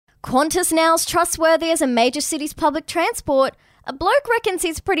Qantas now's trustworthy as a major city's public transport, a bloke reckons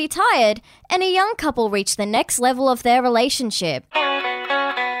he's pretty tired, and a young couple reach the next level of their relationship.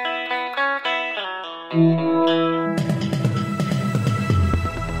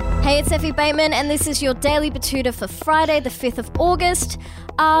 Hey, it's Effie Bateman, and this is your Daily Batuta for Friday, the 5th of August.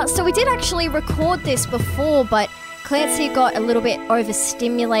 So we did actually record this before, but Clancy got a little bit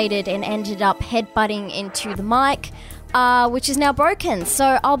overstimulated and ended up headbutting into the mic, which is now broken.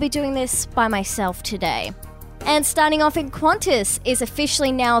 So I'll be doing this by myself today. And starting off in Qantas is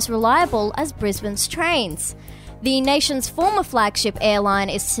officially now as reliable as Brisbane's trains. The nation's former flagship airline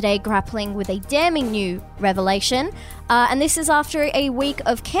is today grappling with a damning new revelation, and this is after a week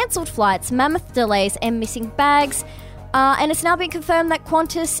of cancelled flights, mammoth delays and missing bags, and it's now been confirmed that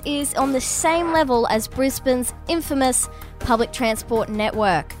Qantas is on the same level as Brisbane's infamous public transport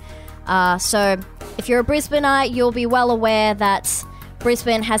network. So if you're a Brisbaneite, you'll be well aware that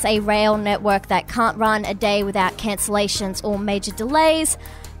Brisbane has a rail network that can't run a day without cancellations or major delays,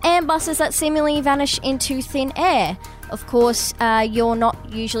 and buses that seemingly vanish into thin air. Of course, you're not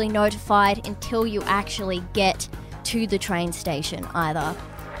usually notified until you actually get to the train station either.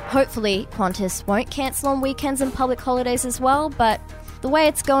 Hopefully, Qantas won't cancel on weekends and public holidays as well, but the way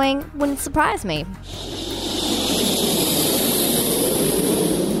it's going wouldn't surprise me.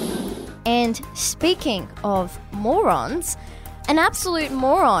 And speaking of morons, an absolute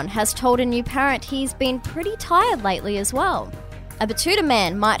moron has told a new parent he's been pretty tired lately as well. A Batuta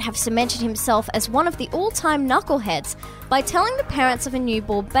man might have cemented himself as one of the all-time knuckleheads by telling the parents of a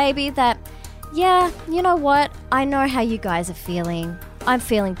newborn baby that, yeah, you know what, I know how you guys are feeling. I'm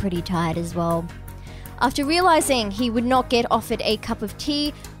feeling pretty tired as well. After realising he would not get offered a cup of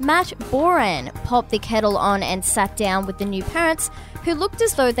tea, Matt Boran popped the kettle on and sat down with the new parents, who looked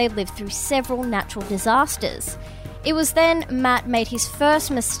as though they'd lived through several natural disasters. It was then Matt made his first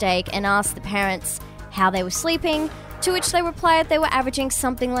mistake and asked the parents how they were sleeping, to which they replied they were averaging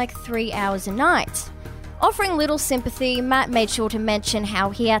something like 3 hours a night. Offering little sympathy, Matt made sure to mention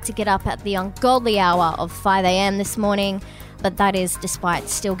how he had to get up at the ungodly hour of 5 a.m. this morning, but that is despite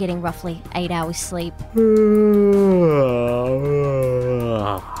still getting roughly 8 hours sleep.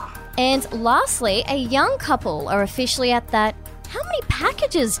 And lastly, a young couple are officially at that "how many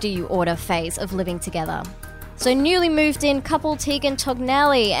packages do you order" phase of living together. So newly moved in couple Tegan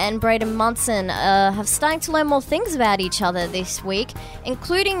Tognelli and Braden Munson have started to learn more things about each other this week,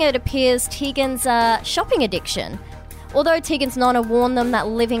 including, it appears, Tegan's shopping addiction. Although Tegan's nonna warned them that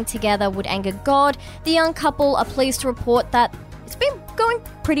living together would anger God, the young couple are pleased to report that it's been going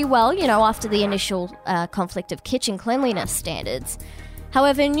pretty well, after the initial conflict of kitchen cleanliness standards.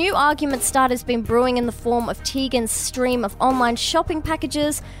 However, a new argument start has been brewing in the form of Tegan's stream of online shopping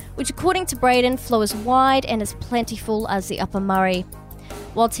packages, which according to Braden flow as wide and as plentiful as the Upper Murray.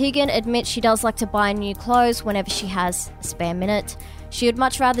 While Tegan admits she does like to buy new clothes whenever she has a spare minute, she would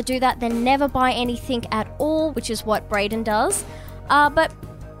much rather do that than never buy anything at all, which is what Braden does. But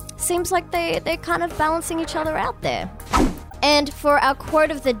seems like they're kind of balancing each other out there. And for our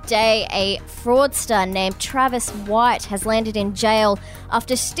quote of the day, a fraudster named Travis White has landed in jail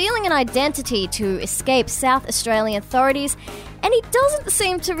after stealing an identity to escape South Australian authorities, and he doesn't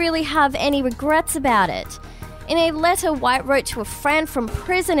seem to really have any regrets about it. In a letter White wrote to a friend from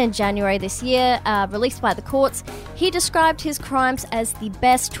prison in January this year, released by the courts, he described his crimes as the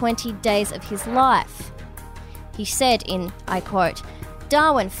best 20 days of his life. He said in, I quote,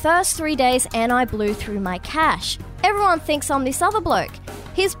 "Darwin, first 3 days and I blew through my cash. Everyone thinks I'm this other bloke.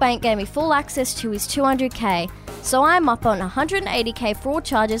 His bank gave me full access to his 200k, so I'm up on 180k fraud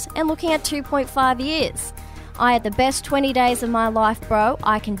charges and looking at 2.5 years. I had the best 20 days of my life, bro.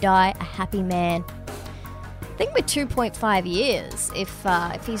 I can die a happy man." I think with 2.5 years, if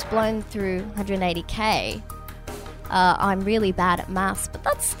he's blown through 180k, I'm really bad at maths, but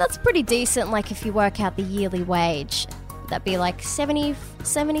that's pretty decent. Like if you work out the yearly wage, that'd be like 70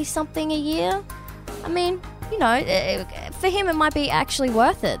 something a year. I mean, for him it might be actually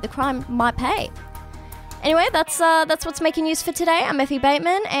worth it. The crime might pay. Anyway, that's what's making news for today. I'm Effie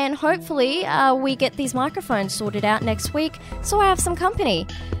Bateman, and hopefully we get these microphones sorted out next week so I have some company.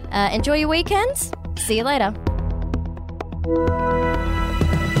 Enjoy your weekends. See you later.